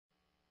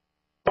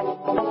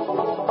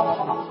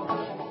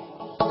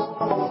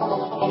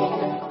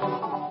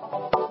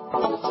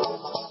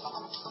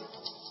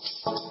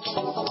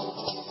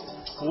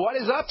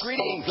is up?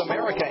 Greetings,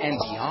 America and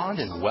beyond,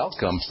 and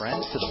welcome,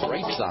 friends, to the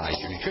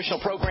Brightside, your nutritional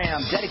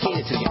program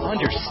dedicated to the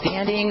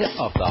understanding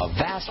of the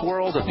vast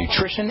world of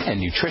nutrition and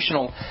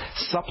nutritional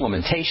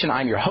supplementation.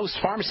 I'm your host,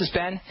 Pharmacist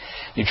Ben,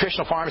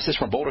 nutritional pharmacist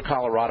from Boulder,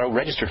 Colorado,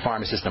 registered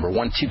pharmacist number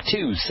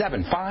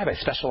 12275. I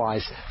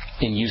specialize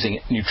in using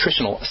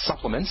nutritional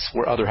supplements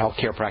where other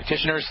healthcare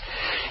practitioners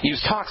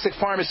use toxic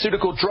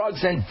pharmaceutical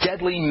drugs and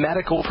deadly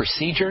medical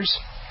procedures.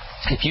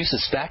 If you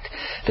suspect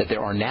that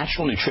there are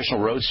natural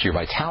nutritional roads to your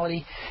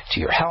vitality, to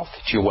your health,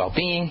 to your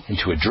well-being, and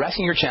to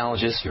addressing your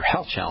challenges, your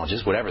health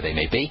challenges, whatever they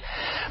may be,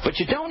 but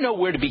you don't know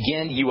where to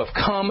begin, you have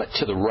come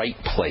to the right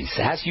place.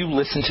 As you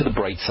listen to the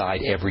Bright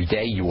Side every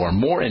day, you are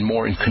more and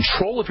more in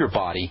control of your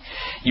body,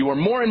 you are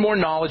more and more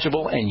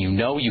knowledgeable, and you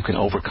know you can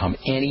overcome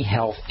any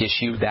health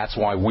issue. That's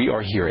why we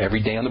are here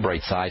every day on the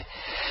Bright Side,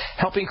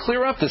 helping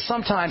clear up the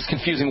sometimes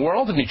confusing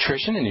world of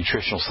nutrition and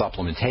nutritional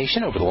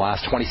supplementation. Over the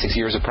last 26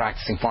 years of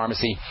practicing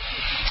pharmacy,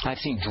 I've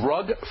seen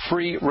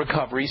drug-free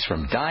recoveries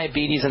from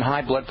diabetes and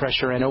high blood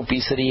pressure and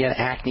obesity and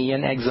acne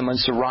and eczema and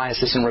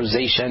psoriasis and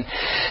rosacea and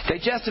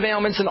digestive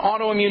ailments and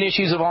autoimmune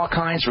issues of all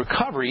kinds,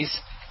 recoveries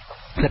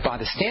that by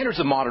the standards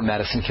of modern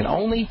medicine can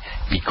only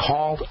be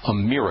called a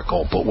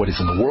miracle. But what is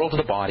in the world of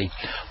the body,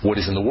 what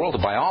is in the world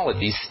of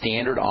biology,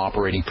 standard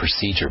operating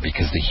procedure,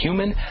 because the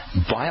human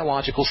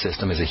biological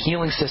system is a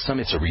healing system,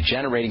 it's a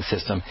regenerating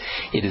system.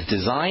 It is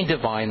designed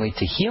divinely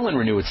to heal and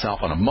renew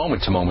itself on a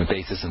moment-to-moment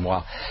basis. And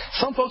while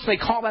some folks may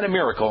call that a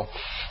miracle,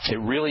 it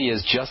really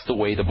is just the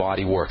way the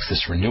body works.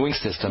 This renewing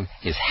system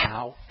is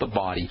how the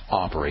body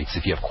operates.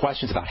 If you have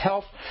questions about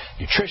health,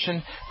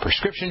 nutrition,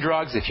 prescription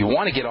drugs, if you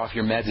want to get off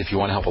your meds, if you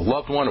want to help a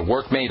loved one, a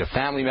workmate, a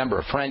family member,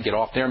 a friend get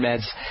off their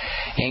meds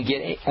and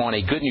get on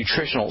a good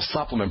nutritional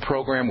supplement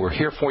program, we're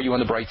here for you on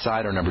the Bright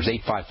Side. Our number is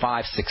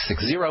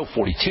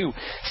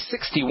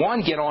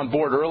 855-660-4261. Get on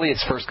board early.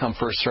 It's first come,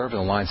 first serve, and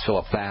the lines fill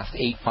up fast.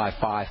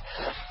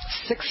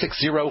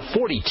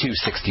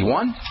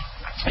 855-660-4261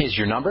 is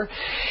your number.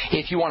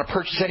 If you want to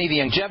purchase any of the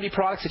longevity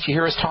products that you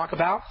hear us talk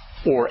about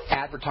or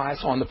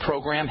advertise on the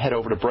program, head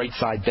over to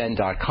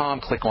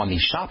brightsideben.com, click on the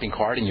shopping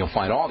cart, and you'll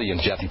find all the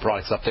longevity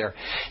products up there,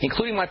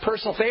 including my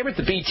personal favorite,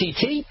 the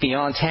BTT,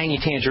 Beyond Tangy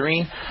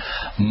Tangerine,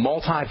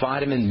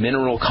 multivitamin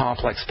mineral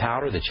complex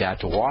powder that you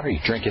add to water. You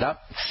drink it up,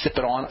 sip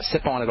on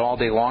it all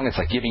day long. It's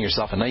like giving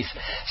yourself a nice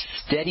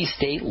steady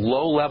state,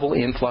 low-level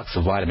influx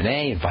of vitamin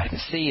A and vitamin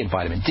C and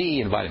vitamin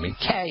D and vitamin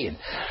K and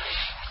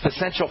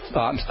essential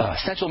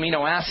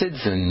amino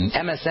acids and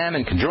MSM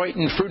and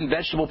chondroitin, fruit and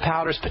vegetable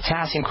powders,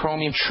 potassium,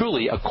 chromium,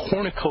 truly a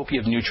cornucopia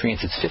of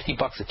nutrients. It's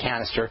 $50 a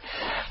canister.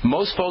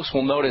 Most folks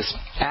will notice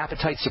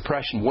appetite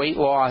suppression, weight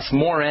loss,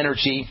 more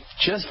energy,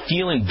 just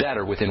feeling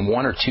better within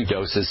 1 or 2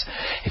 doses.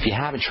 If you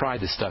haven't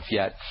tried this stuff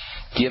yet,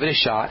 give it a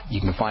shot.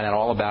 You can find out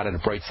all about it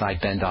at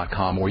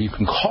brightsideben.com, or you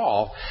can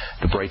call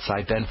the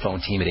Brightside Ben phone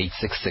team at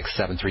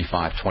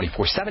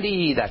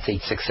 866-735-2470. That's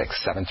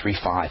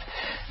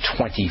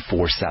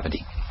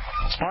 866-735-2470.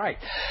 All right.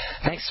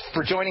 Thanks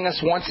for joining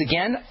us once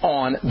again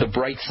on the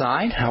Bright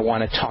Side. I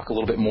want to talk a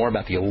little bit more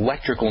about the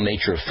electrical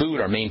nature of food,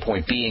 our main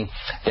point being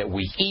that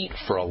we eat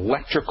for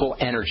electrical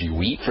energy.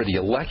 We eat for the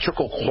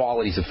electrical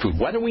qualities of food.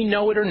 Whether we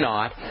know it or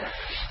not,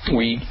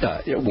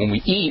 when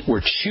we eat,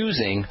 we're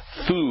choosing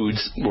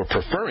foods, we're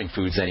preferring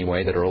foods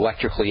anyway, that are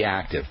electrically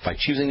active. By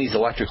choosing these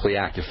electrically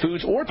active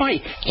foods, or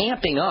by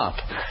amping up,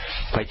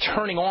 by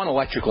turning on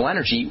electrical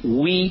energy,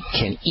 we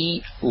can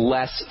eat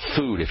less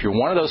food. If you're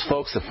one of those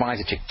folks that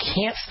finds that you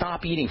can't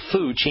stop eating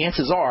food,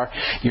 chances are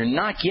you're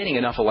not getting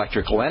enough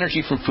electrical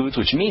energy from foods,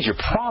 which means you're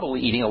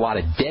probably eating a lot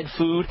of dead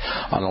food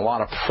and a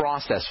lot of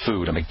processed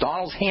food. A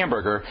McDonald's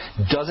hamburger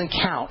doesn't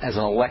count as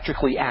an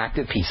electrically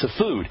active piece of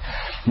food.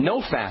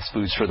 No fast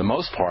foods, for the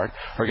most part,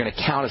 are going to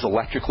count as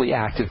electrically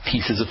active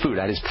pieces of food.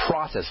 That is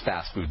processed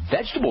fast food.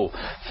 Vegetable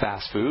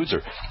fast foods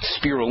or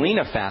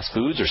spirulina fast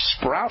foods or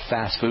sprout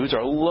fast foods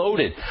are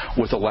loaded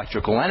with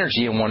electrical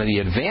energy, and one of the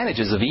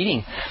advantages of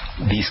eating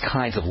these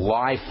kinds of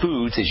live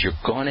foods is you're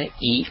going to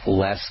eat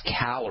less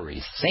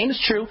calories. Same is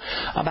true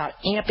about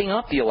amping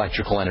up the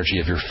electrical energy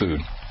of your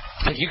food.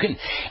 If you can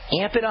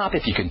amp it up,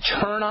 if you can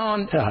turn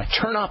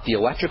up the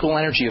electrical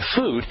energy of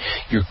food,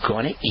 you're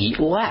going to eat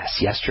less.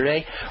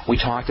 Yesterday, we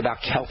talked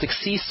about Celtic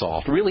sea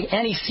salt, really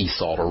any sea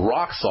salt or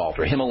rock salt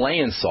or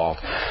Himalayan salt,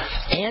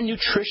 and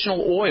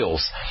nutritional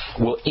oils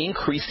will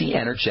increase the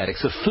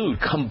energetics of food.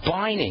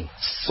 Combining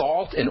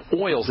salt and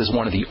oils is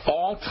one of the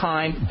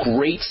all-time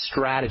great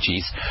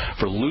strategies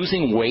for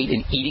losing weight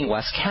and eating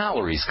less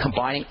calories.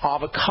 Combining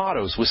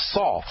avocados with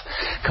salt,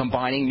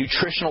 combining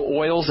nutritional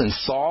oils and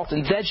salt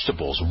and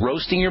vegetables,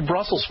 roasting your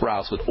Brussels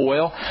sprouts with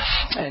oil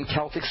and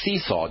Celtic sea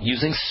salt,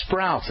 using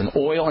sprouts and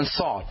oil and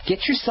salt.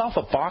 Get yourself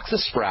a box of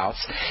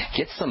sprouts,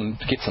 get some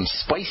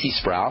spicy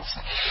sprouts,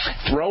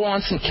 throw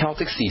on some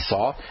Celtic sea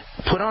salt,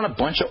 put on a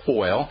bunch of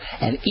oil,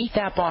 and eat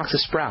that box of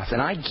sprouts.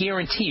 And I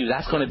guarantee you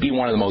that's going to be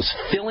one of the most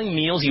filling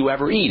meals you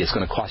ever eat. It's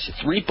going to cost you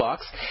 $3,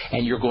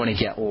 and you're going to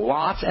get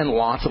lots and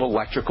lots of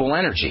electrical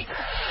energy.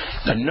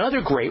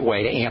 Another great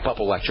way to amp up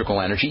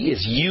electrical energy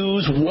is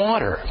use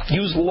water.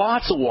 Use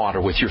lots of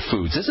water with your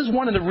foods. This is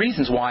one of the the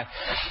reasons why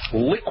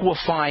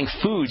liquefying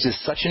foods is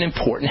such an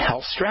important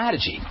health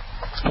strategy.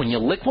 When you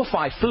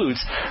liquefy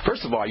foods,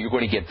 first of all, you're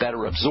going to get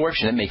better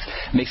absorption. It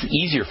makes it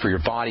easier for your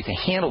body to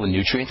handle the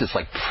nutrients. It's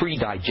like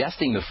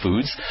pre-digesting the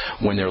foods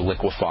when they're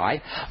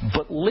liquefied.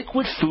 But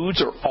liquid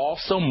foods are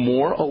also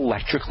more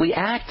electrically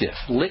active.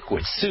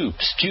 Liquid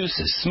soups,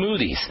 juices,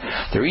 smoothies.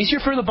 They're easier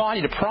for the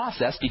body to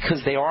process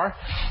because they are,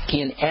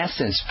 in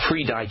essence,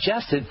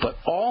 pre-digested, but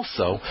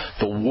also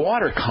the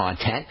water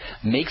content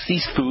makes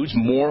these foods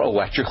more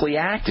electrically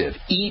active.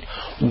 Eat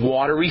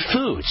watery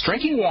foods.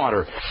 Drinking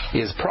water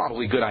is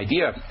probably a good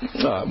idea.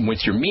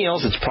 With your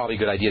meals, it's probably a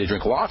good idea to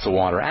drink lots of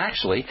water,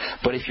 actually.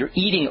 But if you're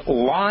eating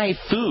live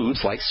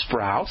foods like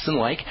sprouts and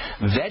like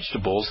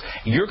vegetables,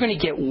 you're going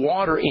to get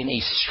water in a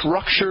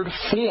structured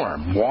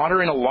form.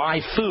 Water in a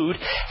live food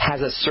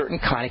has a certain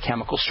kind of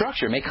chemical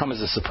structure. It may come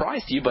as a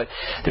surprise to you, but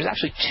there's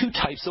actually two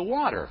types of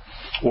water.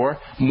 Or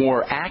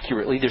more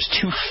accurately, there's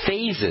two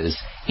phases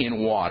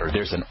in water.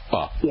 There's an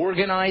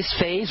organized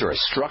phase or a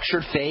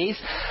structured phase,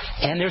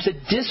 and there's a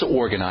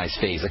disorganized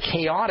phase, a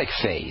chaotic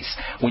phase.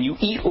 When you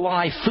eat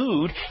live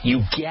food,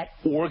 you get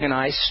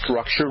organized,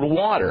 structured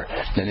water.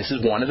 And this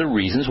is one of the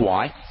reasons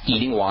why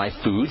eating live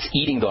foods,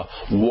 eating the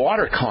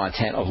water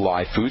content of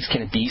live foods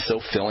can be so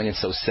filling and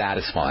so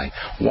satisfying.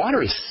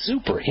 Water is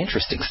super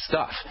interesting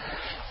stuff.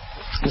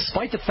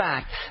 Despite the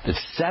fact that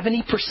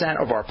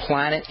 70% of our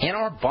planet and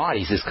our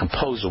bodies is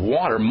composed of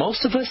water,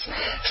 most of us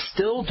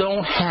still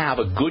don't have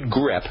a good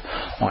grip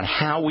on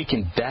how we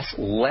can best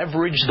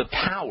leverage the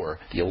power,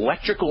 the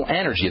electrical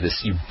energy of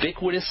this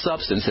ubiquitous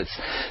substance that's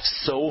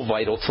so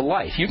vital to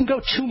life. You can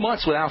go 2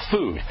 months without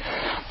food,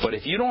 but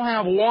if you don't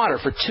have water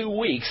for 2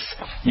 weeks,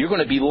 you're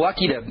going to be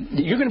lucky to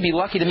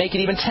make it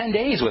even 10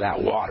 days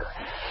without water.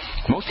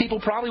 Most people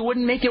probably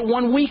wouldn't make it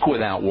 1 week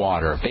without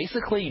water.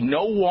 Basically,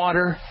 no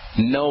water,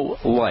 no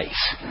life.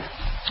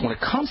 When it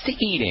comes to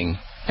eating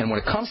and when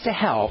it comes to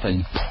health,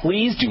 and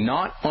please do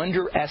not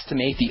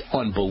underestimate the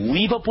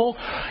unbelievable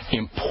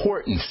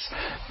importance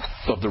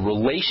of the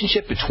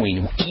relationship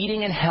between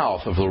eating and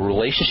health, of the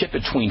relationship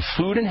between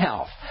food and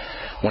health.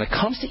 When it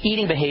comes to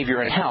eating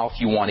behavior and health,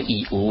 you want to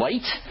eat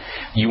light,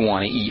 you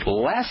want to eat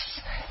less,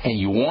 and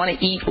you want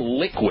to eat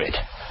liquid.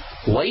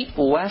 Light,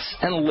 less,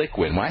 and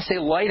liquid. When I say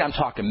light, I'm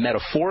talking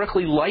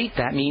metaphorically light.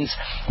 That means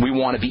we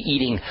want to be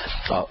eating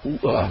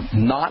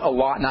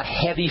not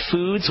heavy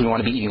foods. We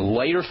want to be eating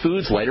lighter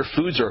foods. Lighter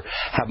foods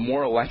have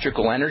more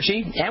electrical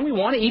energy. And we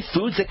want to eat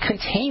foods that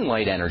contain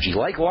light energy,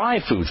 like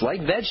live foods,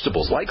 like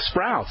vegetables, like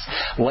sprouts,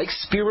 like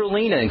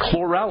spirulina and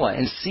chlorella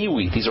and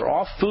seaweed. These are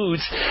all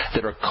foods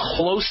that are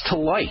close to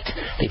light.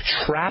 They've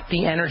trapped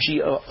the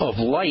energy of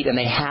light, and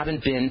they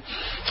haven't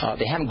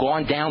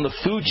gone down the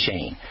food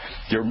chain.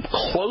 They're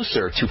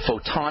closer to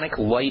photonic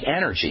light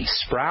energy.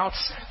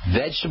 Sprouts,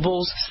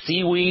 vegetables,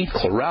 seaweed,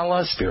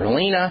 chlorella,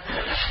 spirulina.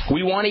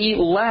 We want to eat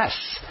less.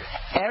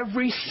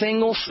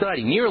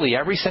 Nearly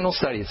every single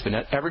study that's been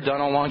ever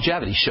done on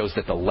longevity shows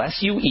that the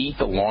less you eat,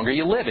 the longer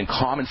you live. And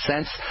common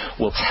sense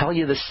will tell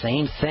you the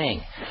same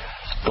thing.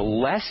 The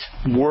less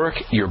work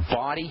your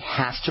body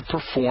has to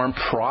perform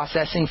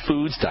processing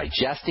foods,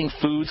 digesting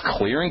foods,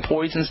 clearing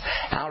poisons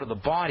out of the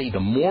body, the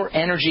more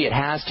energy it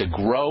has to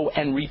grow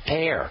and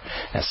repair.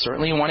 Now,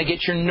 certainly you want to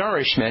get your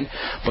nourishment,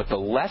 but the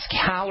less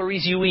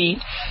calories you eat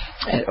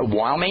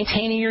while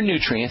maintaining your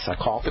nutrients, I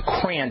call it the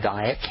CRAN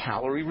diet,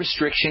 calorie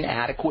restriction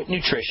adequate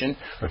nutrition,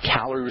 or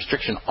calorie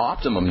restriction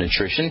optimum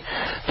nutrition,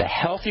 the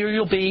healthier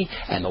you'll be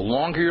and the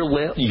longer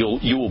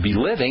you will be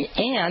living.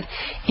 And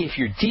if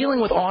you're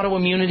dealing with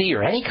autoimmunity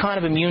or any kind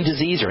of immune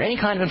disease or any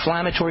kind of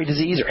inflammatory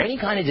disease or any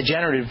kind of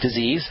degenerative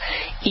disease,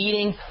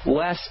 eating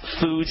less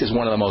foods is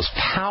one of the most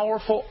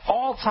powerful,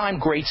 all-time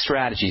great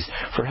strategies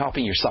for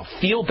helping yourself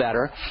feel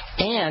better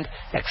and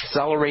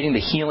accelerating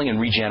the healing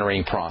and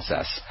regenerating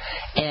process.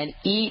 And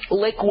eat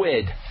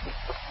liquid.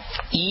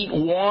 Eat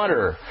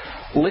water.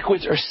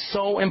 Liquids are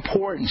so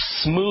important.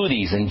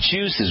 Smoothies and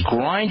juices.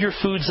 Grind your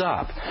foods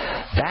up.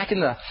 Back in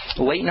the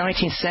late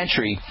 19th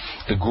century,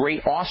 the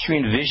great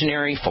Austrian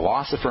visionary,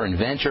 philosopher,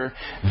 inventor,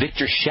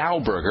 Victor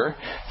Schauberger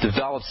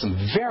developed some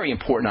very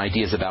important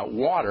ideas about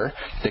water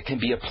that can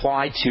be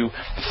applied to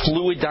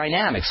fluid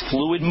dynamics,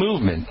 fluid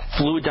movement,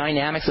 fluid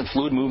dynamics and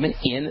fluid movement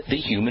in the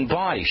human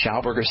body.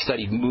 Schauberger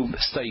studied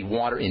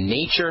water in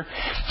nature.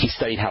 He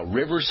studied how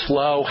rivers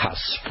flow, how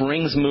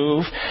springs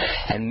move,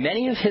 and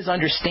many of his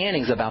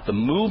understandings about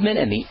the movement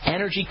and the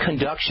energy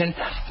conduction,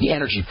 the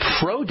energy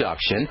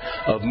production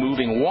of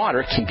moving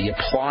water can be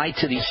applied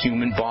to the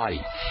human body.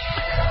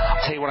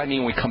 I'll tell you what I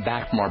mean when we come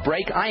back from our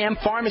break. I am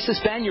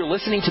Pharmacist Ben. You're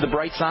listening to the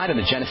Brightside on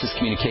the Genesis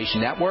Communication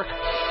Network.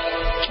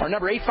 Our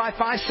number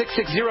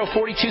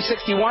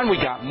 855-660-4261. We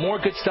got more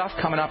good stuff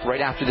coming up right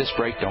after this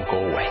break. Don't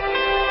go away.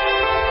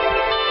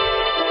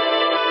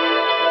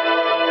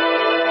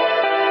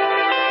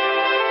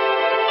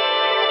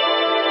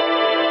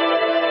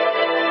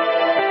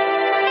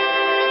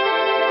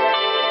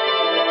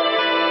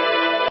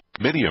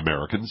 Many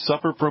Americans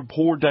suffer from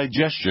poor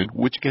digestion,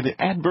 which can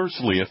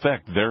adversely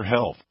affect their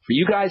health. For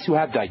you guys who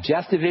have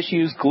digestive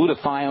issues,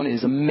 glutathione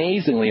is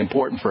amazingly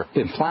important for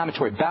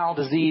inflammatory bowel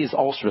disease,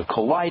 ulcerative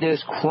colitis,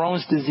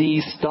 Crohn's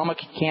disease, stomach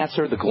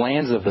cancer. The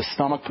glands of the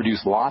stomach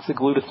produce lots of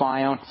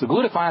glutathione. So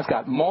glutathione's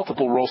got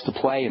multiple roles to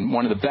play, and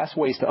one of the best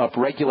ways to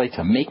upregulate,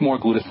 to make more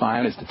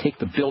glutathione, is to take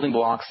the building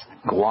blocks,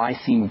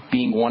 glycine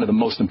being one of the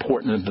most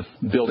important of the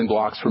building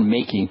blocks for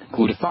making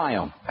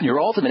glutathione. Your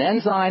ultimate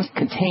enzymes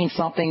contain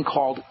something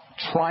called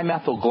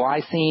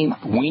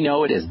trimethylglycine. We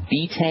know it as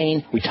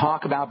betaine. We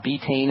talk about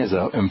betaine as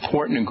an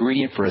important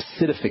ingredient for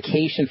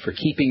acidification, for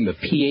keeping the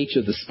pH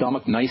of the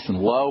stomach nice and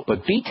low.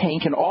 But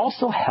betaine can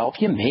also help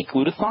you make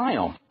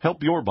glutathione.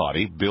 Help your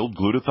body build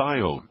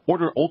glutathione.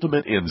 Order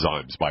Ultimate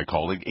Enzymes by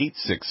calling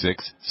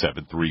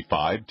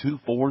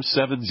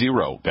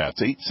 866-735-2470.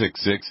 That's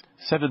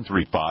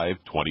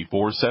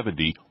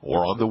 866-735-2470,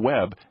 or on the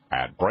web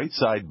at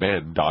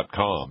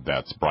brightsideben.com.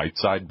 That's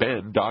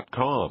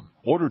brightsideben.com.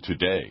 Order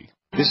today.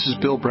 This is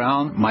Bill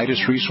Brown,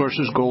 Midas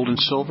Resources, Gold and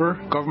Silver.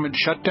 Government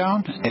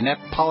shutdown,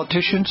 inept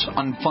politicians,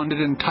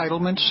 unfunded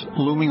entitlements,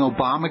 looming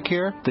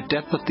Obamacare. The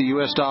death of the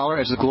U.S. dollar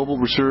as the global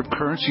reserve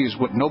currency is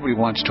what nobody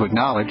wants to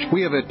acknowledge.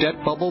 We have a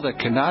debt bubble that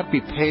cannot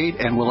be paid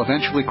and will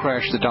eventually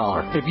crash the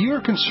dollar. If you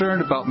are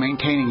concerned about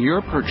maintaining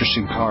your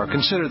purchasing power,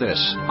 consider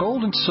this.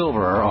 Gold and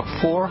silver are up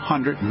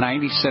 497%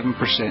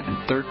 in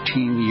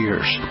 13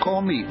 years.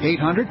 Call me,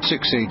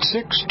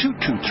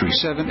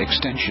 800-686-2237,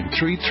 extension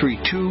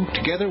 332.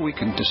 Together we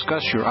can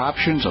discuss your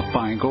options of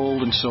buying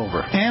gold and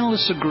silver.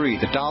 Analysts agree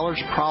the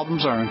dollar's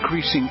problems are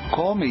increasing.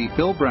 Call me,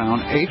 Bill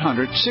Brown,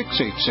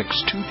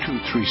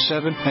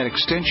 800-686-2237 at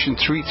extension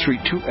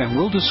 332, and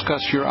we'll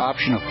discuss your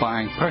option of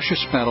buying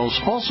precious metals.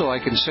 Also, I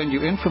can send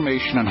you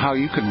information on how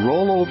you can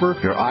roll over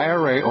your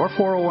IRA or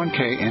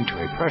 401k into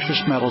a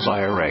precious metals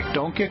IRA.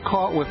 Don't get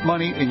caught with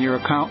money in your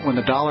account when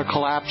the dollar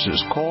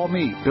collapses. Call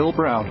me, Bill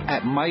Brown,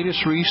 at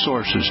Midas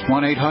Resources,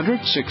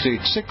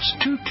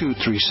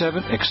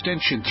 1-800-686-2237,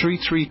 extension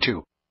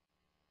 332.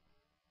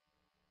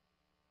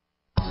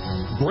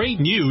 Great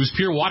news,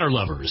 pure water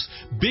lovers.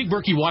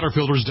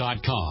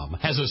 BigBerkeyWaterFilters.com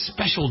has a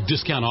special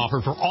discount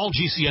offer for all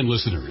GCN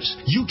listeners.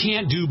 You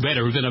can't do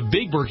better than a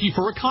Big Berkey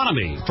for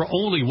economy. For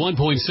only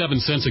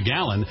 1.7 cents a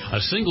gallon, a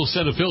single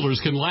set of filters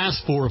can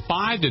last for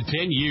 5 to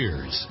 10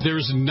 years.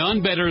 There's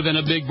none better than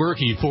a Big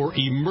Berkey for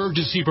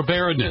emergency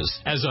preparedness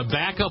as a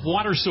backup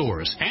water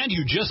source. And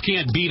you just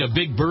can't beat a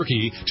Big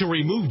Berkey to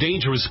remove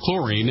dangerous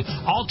chlorine,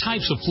 all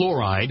types of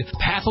fluoride,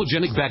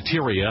 pathogenic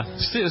bacteria,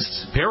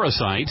 cysts,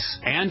 parasites,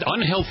 and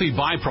unhealthy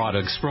byproducts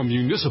from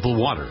municipal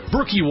water.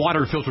 Berkey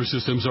water filter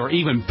systems are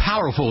even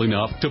powerful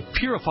enough to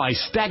purify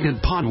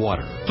stagnant pond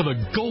water. For the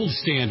gold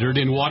standard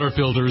in water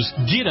filters,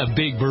 get a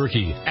Big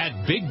Berkey at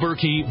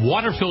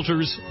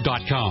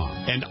BigBerkeyWaterFilters.com.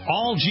 And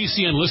all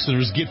GCN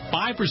listeners get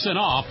 5%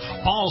 off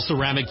all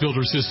ceramic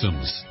filter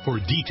systems. For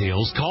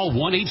details, call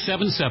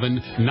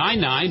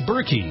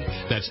 1-877-99-BERKEY.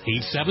 That's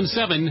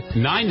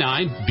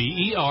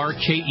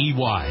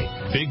 877-99-BERKEY.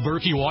 Big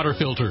Berkey Water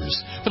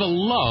Filters, for the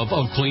love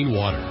of clean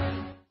water.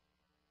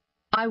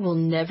 I will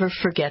never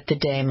forget the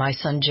day my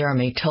son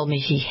Jeremy told me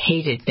he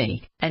hated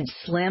me and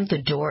slammed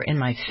the door in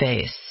my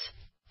face.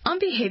 I'm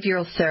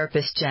behavioral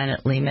therapist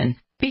Janet Lehman.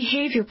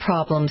 Behavior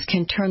problems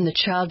can turn the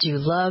child you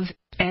love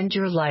and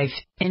your life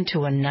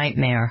into a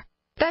nightmare.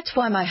 That's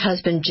why my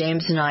husband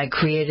James and I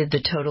created the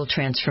Total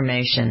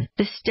Transformation,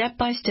 the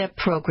step-by-step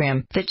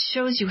program that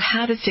shows you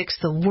how to fix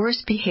the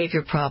worst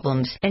behavior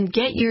problems and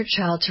get your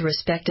child to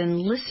respect and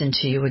listen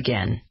to you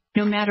again.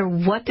 No matter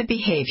what the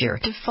behavior,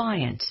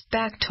 defiance,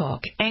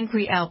 backtalk,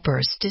 angry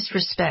outbursts,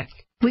 disrespect,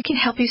 we can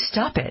help you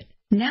stop it.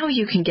 Now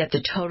you can get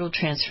the Total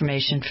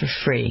Transformation for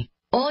free.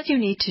 All you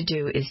need to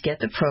do is get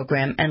the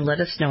program and let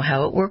us know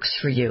how it works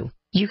for you.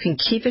 You can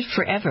keep it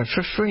forever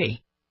for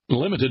free.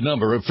 Limited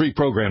number of free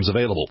programs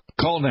available.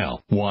 Call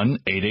now,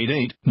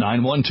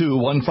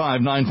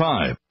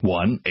 1-888-912-1595.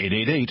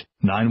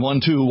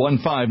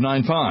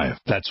 1-888-912-1595.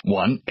 That's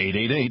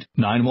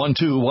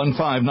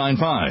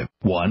 1-888-912-1595.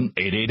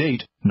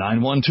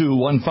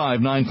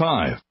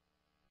 1-888-912-1595.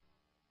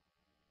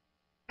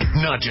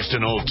 Not just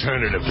an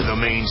alternative to the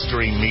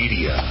mainstream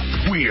media.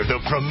 We're the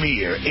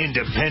premier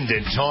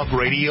independent talk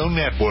radio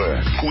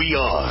network. We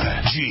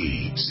are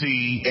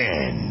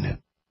GCN.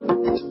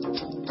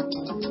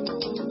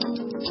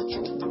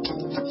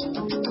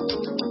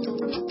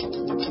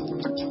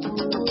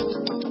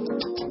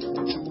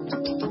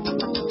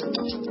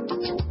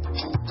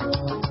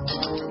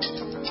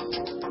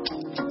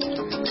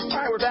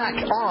 We're back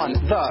on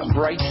the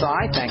Bright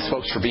Side. Thanks,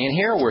 folks, for being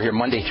here. We're here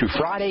Monday through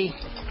Friday,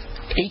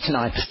 8 to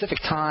 9 Pacific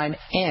Time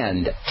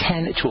and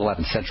 10 to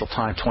 11 Central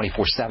Time,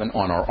 24/7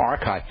 on our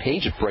archive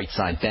page at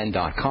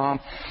brightsideben.com.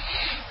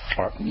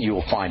 You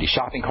will find a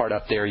shopping cart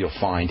up there. You'll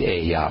find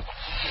a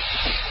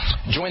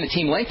join the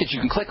team link that you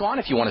can click on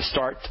if you want to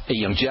start a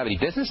longevity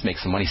business, make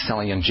some money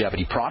selling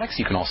longevity products.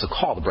 You can also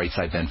call the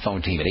Brightside Ben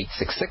phone team at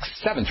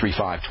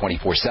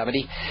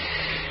 866-735-2470.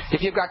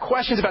 If you've got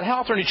questions about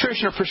health or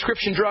nutrition or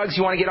prescription drugs,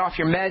 you want to get off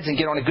your meds and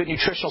get on a good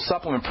nutritional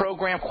supplement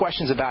program,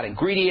 questions about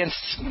ingredients,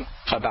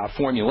 about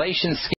formulations,